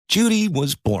Judy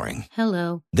was boring.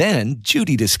 Hello. Then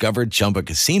Judy discovered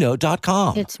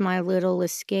ChumbaCasino.com. It's my little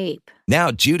escape. Now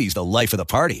Judy's the life of the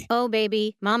party. Oh,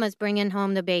 baby, mama's bringing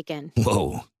home the bacon.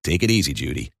 Whoa, take it easy,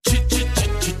 Judy.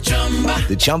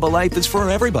 The Chumba life is for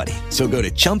everybody. So go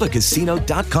to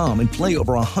ChumbaCasino.com and play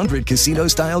over 100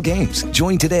 casino-style games.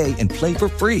 Join today and play for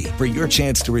free for your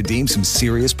chance to redeem some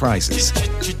serious prizes.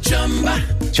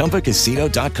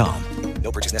 ChumbaCasino.com.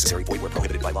 No purchase necessary. Void where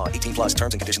prohibited by law. 18 plus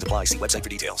terms and conditions apply. See website for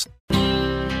details. The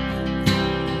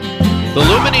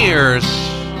Lumineers.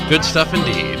 Good stuff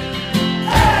indeed.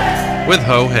 With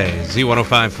Ho Hey,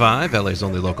 Z1055, LA's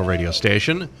only local radio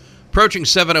station. Approaching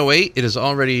 7:08. It is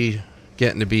already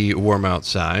getting to be warm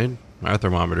outside. Our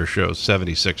thermometer shows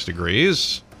 76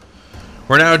 degrees.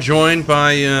 We're now joined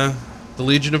by the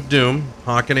Legion of Doom,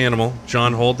 Hawk and Animal,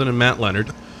 John Holden and Matt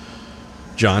Leonard.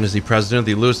 John is the president of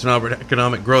the Lewiston-Auburn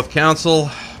Economic Growth Council.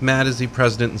 Matt is the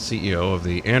president and CEO of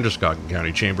the Androscoggin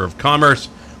County Chamber of Commerce.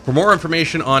 For more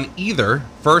information on either,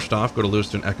 first off, go to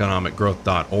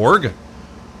lewistoneconomicgrowth.org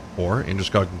or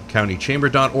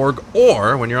androscoggincountychamber.org,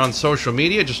 or when you're on social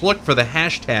media, just look for the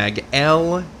hashtag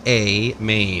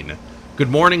LAMaine. Good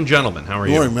morning, gentlemen. How are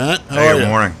you? Good morning, Matt. How are you? Good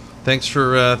morning. Thanks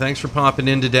for popping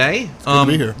in today. Good to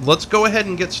be here. Let's go ahead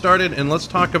and get started, and let's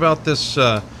talk about this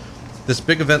this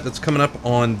big event that's coming up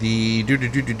on the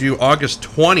August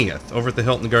 20th over at the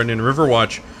Hilton Garden Inn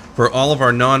Riverwatch for all of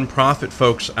our nonprofit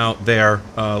folks out there.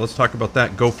 Let's talk about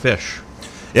that. Go fish.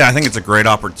 Yeah, I think it's a great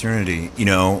opportunity. You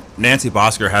know, Nancy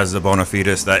Bosker has the bona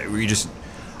fides that we just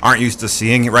aren't used to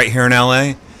seeing right here in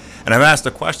LA. And I've asked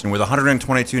a question, with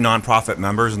 122 nonprofit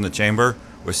members in the chamber,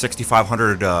 with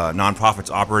 6,500 nonprofits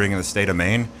operating in the state of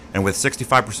Maine, and with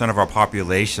 65% of our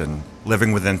population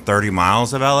living within 30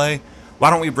 miles of LA, why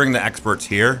don't we bring the experts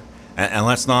here, and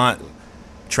let's not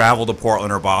travel to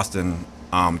Portland or Boston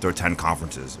to attend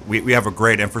conferences. We have a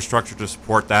great infrastructure to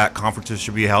support that. Conferences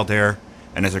should be held here,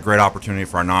 and it's a great opportunity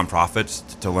for our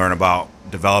nonprofits to learn about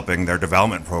developing their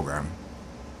development program.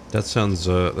 That sounds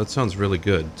really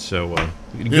good. So,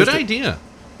 good idea.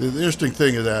 The interesting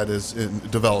thing of that is in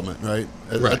development, right?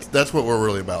 Right. That's what we're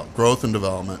really about, growth and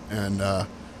development. And the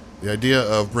idea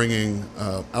of bringing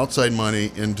outside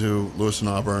money into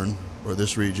Lewiston-Auburn or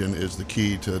this region is the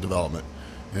key to development.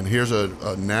 And here's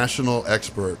a national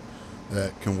expert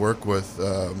that can work with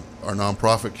our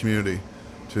nonprofit community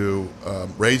to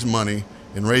raise money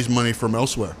and raise money from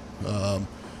elsewhere.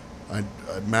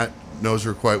 Matt knows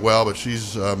her quite well, but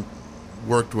she's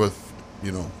worked with,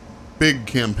 big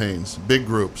campaigns, big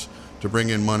groups to bring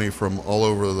in money from all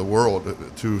over the world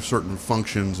to certain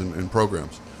functions and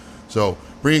programs. So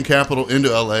bringing capital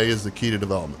into LA is the key to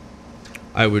development.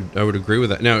 I would agree with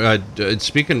that. Now,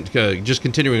 speaking, just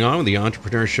continuing on with the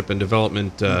entrepreneurship and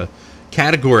development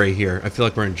category here, I feel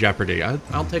like we're in jeopardy.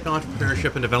 I'll take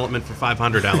entrepreneurship and development for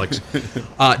 500, Alex.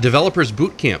 Developers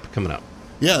Boot Camp coming up.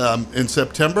 Yeah, in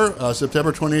September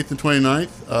 28th and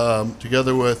 29th,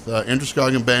 together with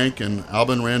Androscoggin Bank and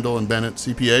Albin, Randall, and Bennett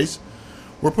CPAs,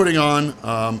 we're putting on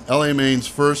LAMaine's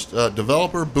first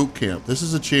Developer Boot Camp. This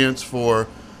is a chance for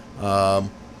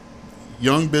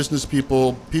young business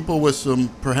people with some,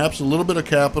 perhaps a little bit of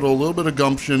capital, a little bit of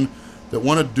gumption, that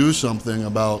want to do something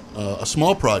about a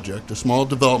small project, a small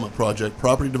development project,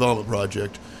 property development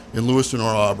project in Lewiston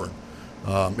or Auburn.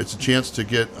 It's a chance to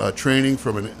get training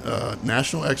from a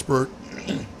national expert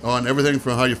on everything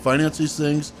from how you finance these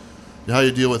things, to how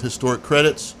you deal with historic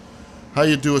credits, how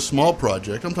you do a small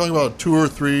project. I'm talking about a 2 or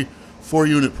 3, 4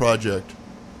 unit project.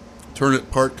 Turn it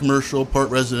part commercial,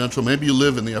 part residential. Maybe you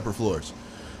live in the upper floors.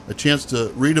 A chance to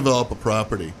redevelop a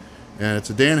property. And it's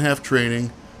a day and a half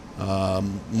training.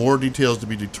 More details to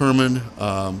be determined.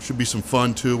 Should be some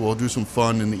fun too. We'll do some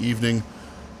fun in the evening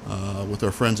with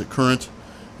our friends at Current.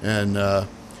 And it'd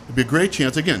be a great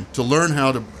chance, again, to learn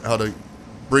how to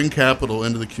bring capital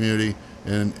into the community,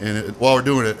 and while we're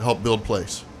doing it, help build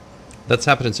place. That's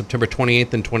happening September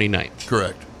 28th and 29th.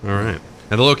 Correct. All right.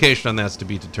 And the location on that's to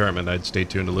be determined. I'd stay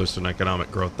tuned to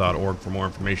lewistoneconomicgrowth.org for more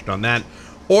information on that,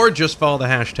 or just follow the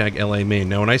hashtag LAMaine.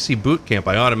 Now, when I see boot camp,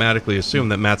 I automatically assume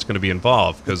that Matt's going to be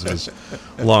involved because of his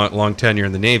long tenure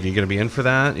in the Navy. You going to be in for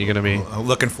that? You going to be? I'm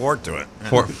looking forward to it.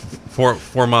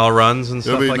 4-mile runs and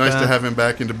stuff like that? It'll be nice to have him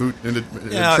back into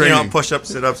Yeah, training. push-ups,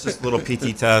 sit-ups, just a little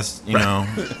PT test,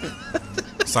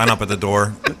 sign up at the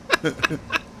door.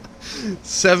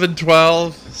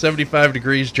 7:12, 75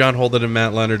 degrees. John Holden and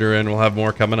Matt Leonard are in. We'll have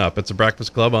more coming up. It's a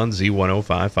Breakfast Club on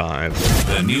Z1055.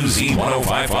 The new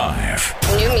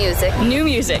Z1055. New music. New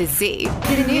music. Z.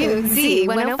 The new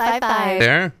Z1055.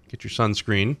 There. Get your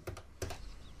sunscreen.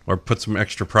 Or put some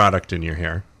extra product in your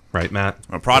hair. Right, Matt?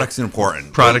 Product's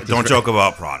important. Product Don't joke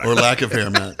about product. Or lack of hair,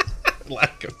 Matt.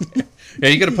 Lack of hair. Yeah,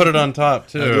 you got to put it on top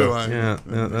too. Yeah,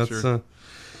 that's sure.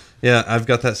 yeah. I've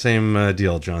got that same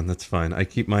deal, John. That's fine. I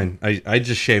keep mine. I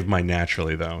just shave mine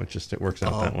naturally though. It works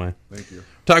out that way. Thank you.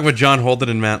 Talking with John Holden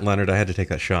and Matt Leonard. I had to take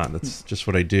that shot. That's just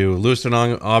what I do.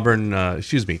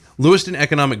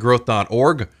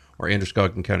 LewistonEconomicGrowth.org or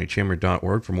Androscoggin County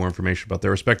Chamber.org for more information about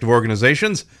their respective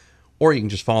organizations. Or you can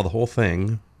just follow the whole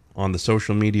thing on the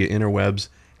social media interwebs.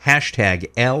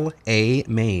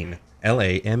 #LAMaine.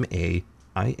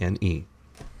 LAMAINE.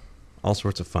 All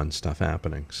sorts of fun stuff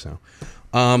happening. So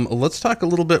let's talk a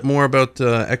little bit more about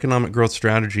economic growth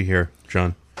strategy here,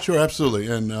 John. Sure, absolutely.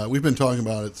 And we've been talking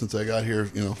about it since I got here,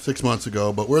 6 months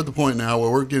ago. But we're at the point now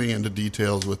where we're getting into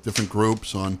details with different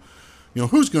groups on,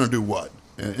 who's going to do what.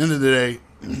 And at the end of the day,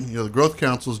 the Growth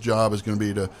Council's job is going to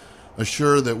be to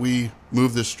assure that we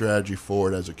move this strategy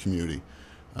forward as a community.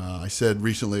 I said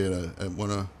recently at one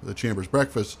of the Chamber's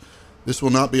breakfasts, this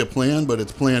will not be a plan, but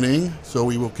it's planning. So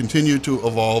we will continue to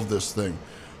evolve this thing.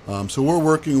 So we're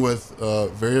working with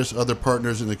various other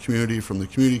partners in the community, from the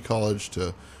community college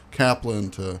to Kaplan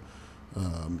to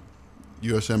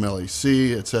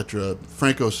USM-LAEGC, et cetera,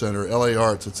 Franco Center, LA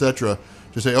Arts, et cetera,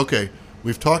 to say, okay,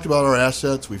 we've talked about our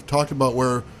assets, we've talked about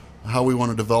how we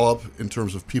want to develop in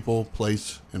terms of people,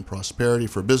 place, and prosperity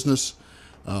for business.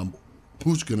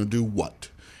 Who's going to do what?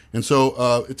 And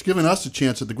so it's given us a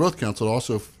chance at the Growth Council to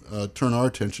also turn our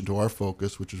attention to our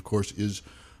focus, which of course is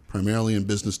primarily in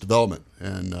business development,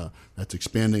 and that's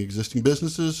expanding existing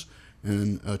businesses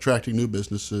and attracting new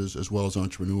businesses, as well as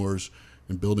entrepreneurs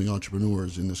and building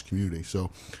entrepreneurs in this community. So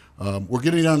we're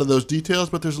getting down to those details,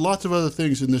 but there's lots of other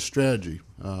things in this strategy.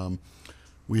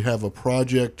 We have a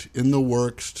project in the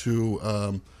works to,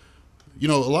 a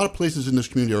lot of places in this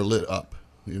community are lit up,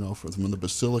 from the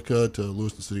Basilica to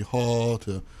Lewiston City Hall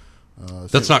to...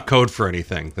 That's not code for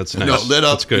anything. That's nice. No, lit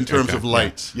up That's good. in terms of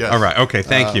lights. Yeah. Yes. All right. Okay.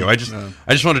 Thank you. I just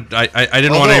wanted. I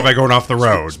didn't want anybody going off the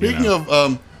road. Speaking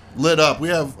of lit up, we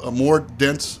have a more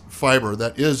dense fiber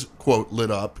that is, quote,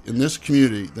 lit up in this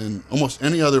community than almost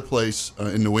any other place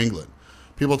in New England.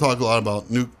 People talk a lot about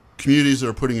new communities that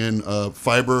are putting in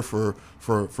fiber for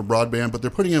broadband, but they're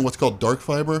putting in what's called dark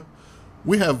fiber.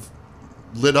 We have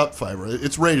lit up fiber.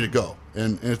 It's ready to go,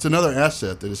 and it's another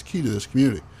asset that is key to this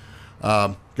community.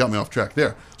 Got me off track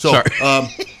there. So,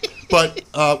 but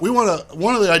we want to.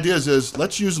 One of the ideas is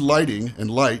let's use lighting and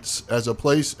lights as a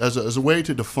place, as a way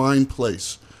to define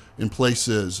place and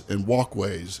places and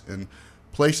walkways and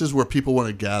places where people want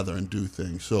to gather and do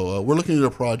things. So we're looking at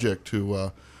a project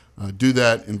to do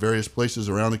that in various places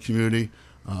around the community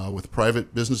with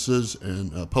private businesses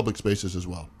and public spaces as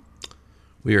well.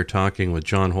 We are talking with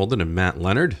John Holden and Matt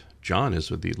Leonard. John is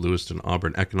with the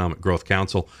Lewiston-Auburn Economic Growth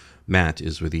Council. Matt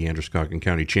is with the Androscoggin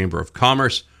County Chamber of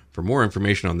Commerce. For more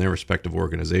information on their respective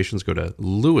organizations, go to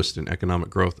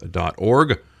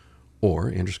LewistonEconomicGrowth.org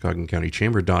or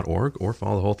AndroscogginCountyChamber.org, or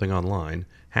follow the whole thing online.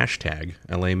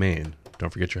 #LAMaine.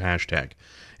 Don't forget your hashtag.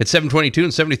 It's 7:22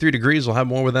 and 73 degrees. We'll have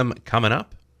more with them coming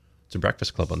up. It's a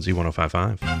Breakfast Club on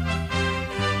Z105.5.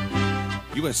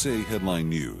 USA Headline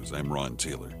News. I'm Ron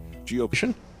Taylor.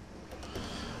 GOP.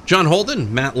 John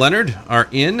Holden, Matt Leonard are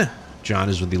in. John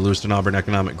is with the Lewiston-Auburn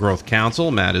Economic Growth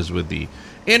Council. Matt is with the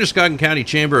Androscoggin County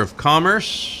Chamber of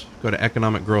Commerce. Go to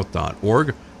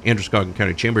economicgrowth.org,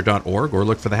 androscoggincountychamber.org, or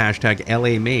look for the hashtag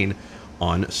LAMaine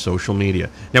on social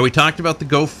media. Now, we talked about the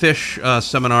Go Fish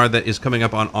seminar that is coming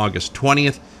up on August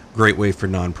 20th. Great way for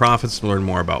nonprofits to learn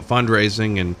more about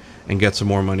fundraising and get some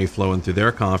more money flowing through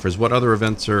their coffers. What other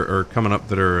events are coming up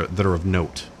that are of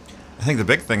note? I think the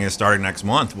big thing is starting next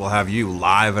month, we'll have you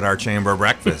live at our chamber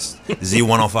breakfast.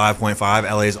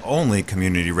 Z105.5, LA's only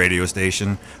community radio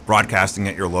station, broadcasting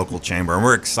at your local chamber. And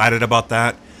we're excited about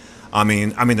that. I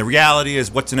mean, the reality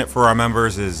is what's in it for our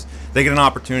members is they get an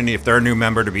opportunity, if they're a new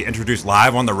member, to be introduced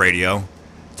live on the radio,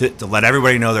 to let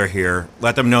everybody know they're here,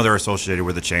 let them know they're associated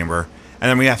with the chamber. And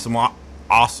then we have some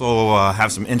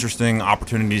interesting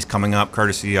opportunities coming up,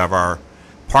 courtesy of our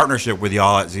partnership with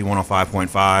y'all at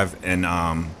Z105.5, and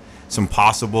some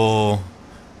possible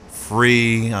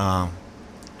free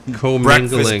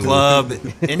breakfast club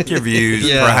interviews,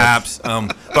 yes, perhaps,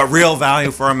 but real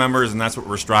value for our members, and that's what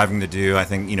we're striving to do. I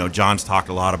think, John's talked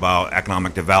a lot about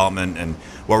economic development, and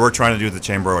what we're trying to do at the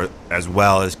chamber as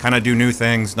well is kind of do new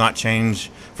things, not change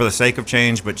for the sake of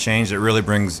change, but change that really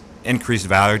brings increased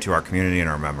value to our community and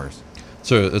our members.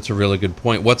 So that's a really good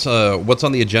point. What's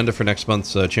on the agenda for next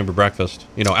month's chamber breakfast?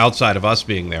 Outside of us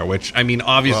being there, which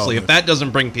obviously, if that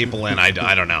doesn't bring people in, I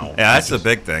don't know. Yeah, that's the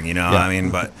big thing,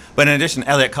 Yeah. But in addition,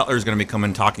 Elliot Cutler is going to be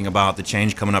coming talking about the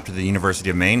change coming up to the University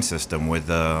of Maine system with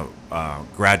the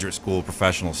graduate school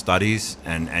professional studies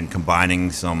and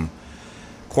combining some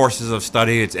courses of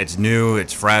study. It's new,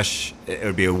 it's fresh. It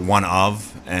would be a one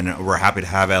of, and we're happy to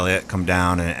have Elliot come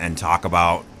down and talk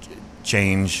about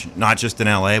change, not just in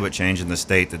LA, but change in the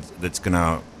state that's going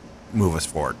to move us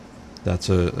forward. That's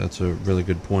a really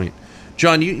good point.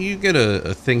 John, you get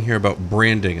a thing here about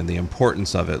branding and the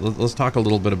importance of it. Let's talk a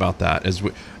little bit about that.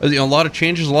 A lot of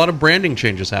changes, a lot of branding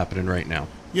changes happening right now.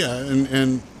 Yeah,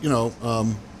 and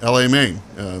LA Maine.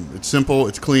 It's simple,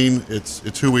 it's clean,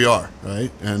 it's who we are,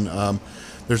 right? And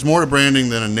there's more to branding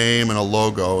than a name and a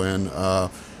logo. And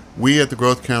we at the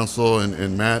Growth Council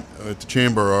and Matt at the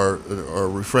Chamber are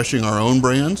refreshing our own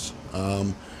brands.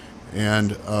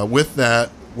 And with that,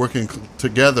 working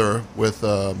together with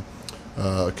a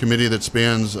committee that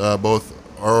spans both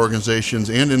our organizations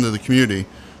and into the community,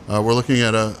 we're looking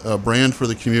at a brand for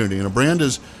the community. And a brand,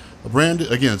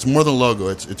 again, it's more than a logo.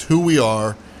 It's who we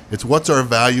are. It's what's our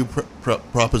value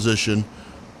proposition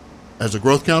as a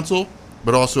Growth Council,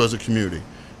 but also as a community.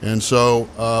 And so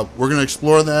we're going to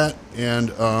explore that.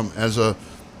 And as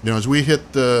we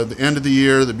hit the end of the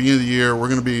year, the beginning of the year, we're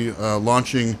going to be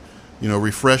launching,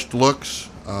 refreshed looks.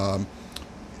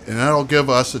 And that'll give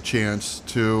us a chance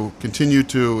to continue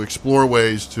to explore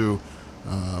ways to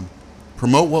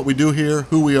promote what we do here,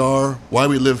 who we are, why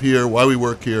we live here, why we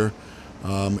work here,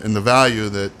 and the value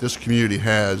that this community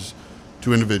has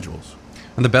to individuals.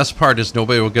 And the best part is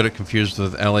nobody will get it confused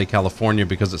with LA, California,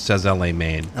 because it says LA,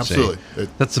 Maine. Absolutely.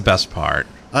 That's the best part.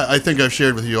 I think I've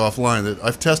shared with you offline that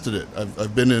I've tested it.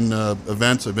 I've been in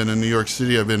events. I've been in New York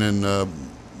City. I've been in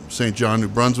St. John, New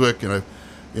Brunswick, and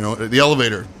the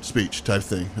elevator speech type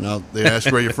thing. And they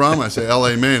ask where you're from. I say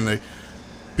LA, Maine.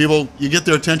 You get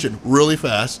their attention really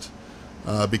fast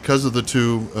because of the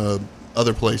two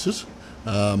other places.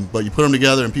 But you put them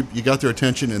together, and you got their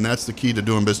attention, and that's the key to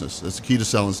doing business. That's the key to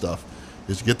selling stuff,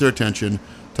 is to get their attention,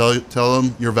 tell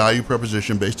them your value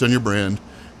proposition based on your brand,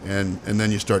 and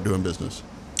then you start doing business.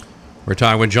 We're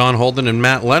talking with John Holden and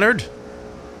Matt Leonard.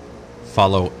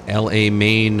 Follow LA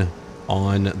Maine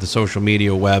on the social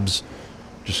media webs.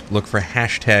 Just look for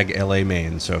hashtag LA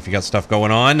Maine. So if you got stuff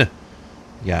going on,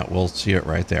 yeah, we'll see it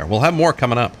right there. We'll have more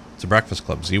coming up. It's The Breakfast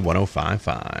Club,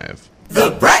 Z1055.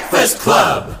 The Breakfast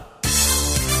Club.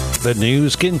 The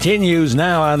news continues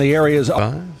now on the area's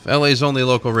LA's only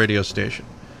local radio station.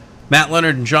 Matt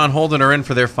Leonard and John Holden are in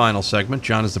for their final segment.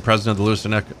 John is the president of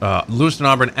the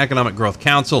Lewiston-Auburn Economic Growth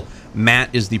Council.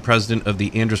 Matt is the president of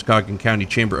the Androscoggin County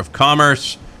Chamber of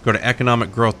Commerce. Go to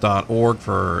economicgrowth.org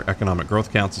for Economic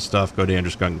Growth Council stuff. Go to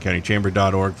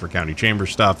androscoggincountychamber.org for county chamber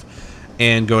stuff.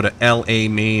 And go to LA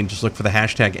Maine. Just look for the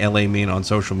hashtag LA Maine on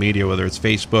social media, whether it's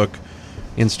Facebook,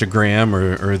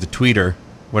 Instagram, or the Twitter.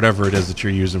 Whatever it is that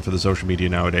you're using for the social media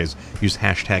nowadays, use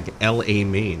hashtag LA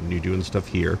Maine. You're doing stuff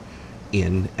here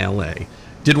in LA.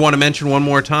 Did want to mention one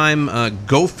more time,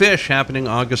 Go Fish happening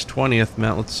August 20th.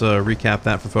 Matt, let's recap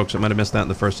that for folks that might have missed that in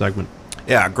the first segment.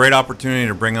 Yeah, great opportunity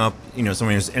to bring up,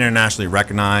 somebody who's internationally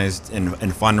recognized in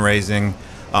fundraising.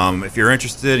 If you're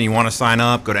interested and you want to sign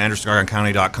up, go to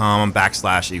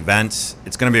androscoggincounty.com/events.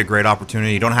 It's going to be a great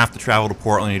opportunity. You don't have to travel to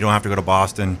Portland. You don't have to go to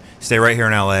Boston. Stay right here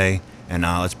in LA. And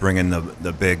let's bring in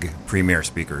the big premier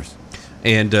speakers.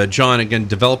 And John, again,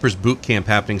 Developers Boot Camp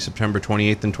happening September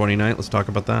 28th and 29th. Let's talk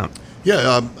about that.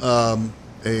 Yeah,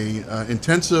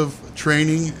 intensive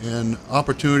training and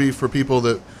opportunity for people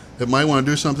that might want to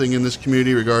do something in this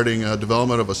community regarding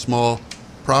development of a small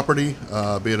property,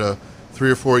 be it a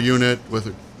 3 or 4 unit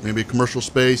with maybe a commercial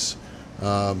space.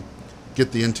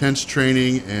 Get the intense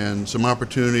training and some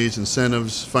opportunities,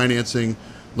 incentives, financing,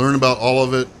 learn about all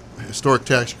of it. Historic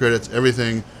tax credits,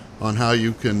 everything on how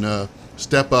you can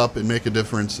step up and make a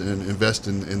difference and invest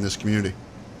in this community.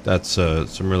 That's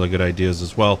some really good ideas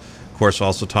as well. Of course,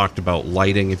 also talked about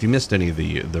lighting. If you missed any of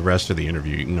the rest of the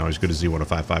interview, you can always go to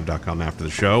z1055.com after the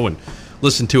show and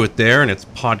listen to it there in its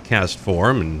podcast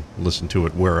form, and listen to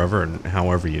it wherever and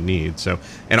however you need. So,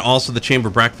 and also the Chamber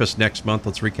Breakfast next month.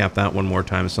 Let's recap that one more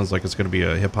time. It sounds like it's going to be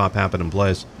a hip-hop happening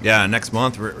place. Yeah, next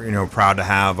month we're proud to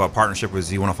have a partnership with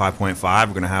Z105.5.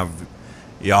 We're going to have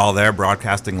y'all there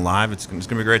broadcasting live. It's going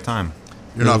to be a great time.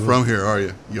 You're not from here, are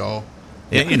you, y'all?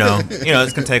 Yeah,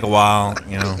 it's going to take a while,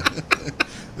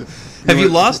 Have you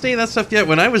lost any of that stuff yet?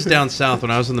 When I was down south,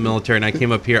 when I was in the military and I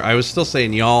came up here, I was still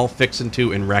saying y'all, fixin'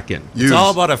 to, and reckon. It's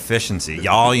all about efficiency.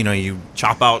 Y'all, you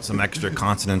chop out some extra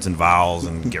consonants and vowels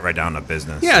and get right down to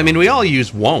business. Yeah, we all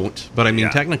use won't, but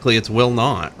technically it's will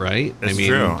not, right? It's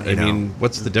true.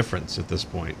 What's the difference at this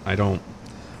point? I don't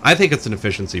I think it's an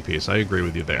efficiency piece. I agree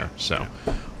with you there. So,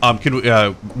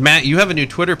 Matt, you have a new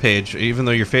Twitter page, even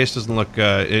though your face doesn't look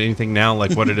anything now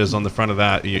like what it is on the front of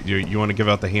that. You want to give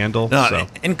out the handle? No,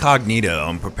 incognito.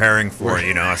 I'm preparing for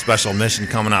a special mission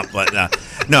coming up, but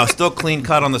no, still clean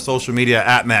cut on the social media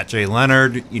at Matt J.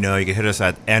 Leonard. You can hit us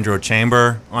at Andro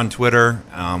Chamber on Twitter,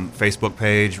 Facebook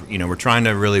page. We're trying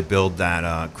to really build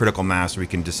that critical mass so we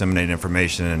can disseminate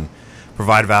information and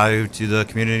provide value to the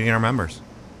community and our members.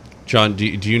 John, do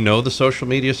you know the social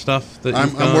media stuff that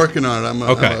I'm working on it.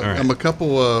 I'm a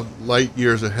couple light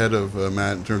years ahead of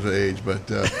Matt in terms of age, but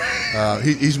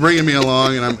he's bringing me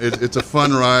along, and it's a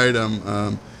fun ride.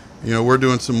 We're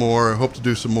doing some more. I hope to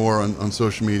do some more on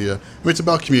social media. It's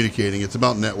about communicating. It's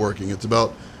about networking. It's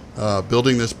about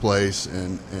building this place,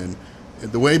 and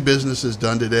the way business is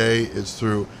done today is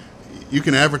through. You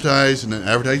can advertise, and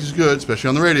advertising is good, especially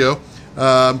on the radio.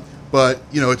 But,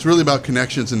 it's really about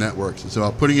connections and networks. It's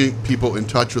about putting people in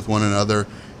touch with one another.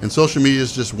 And social media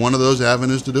is just one of those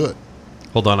avenues to do it.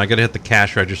 Hold on. I got to hit the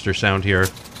cash register sound here.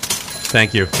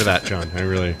 Thank you for that, John. I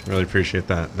really, really appreciate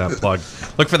that plug.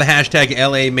 Look for the hashtag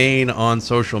LA Maine on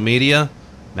social media.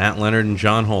 Matt Leonard and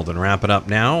John Holden. Wrap it up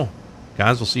now.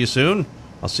 Guys, we'll see you soon.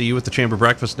 I'll see you at the Chamber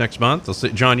Breakfast next month.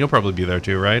 John, you'll probably be there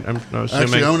too, right? I'm assuming.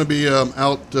 Actually, I'm going to be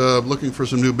out looking for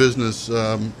some new business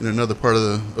in another part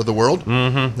of the world.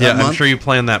 Mm-hmm. Yeah, I'm sure you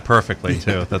planned that perfectly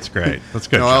too. That's great. That's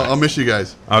good. I'll miss you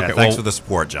guys. Okay, thanks for the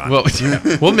support, John. Well,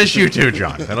 we'll miss you too,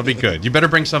 John. That'll be good. You better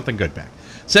bring something good back.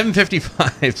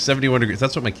 7:55, 71 degrees.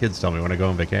 That's what my kids tell me when I go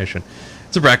on vacation.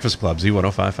 It's a Breakfast Club,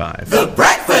 Z1055. The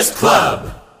Breakfast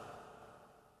Club.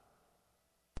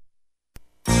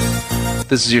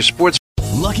 This is your sports.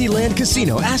 Lucky Land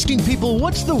Casino, asking people,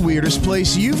 what's the weirdest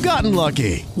place you've gotten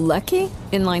lucky? Lucky?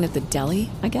 In line at the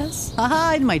deli, I guess?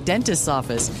 Aha, in my dentist's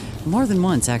office. More than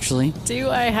once, actually.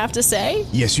 Do I have to say?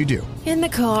 Yes, you do. In the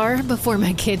car before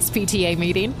my kids' PTA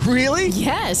meeting. Really?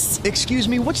 Yes. Excuse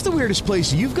me, what's the weirdest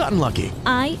place you've gotten lucky?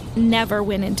 I never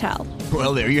win and tell.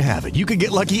 Well, there you have it. You can get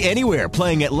lucky anywhere,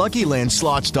 playing at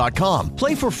LuckyLandSlots.com.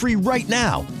 Play for free right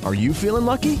now. Are you feeling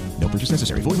lucky? No purchase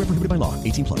necessary. Void where prohibited by law.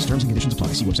 18+. Terms and conditions apply.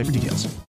 See website for details.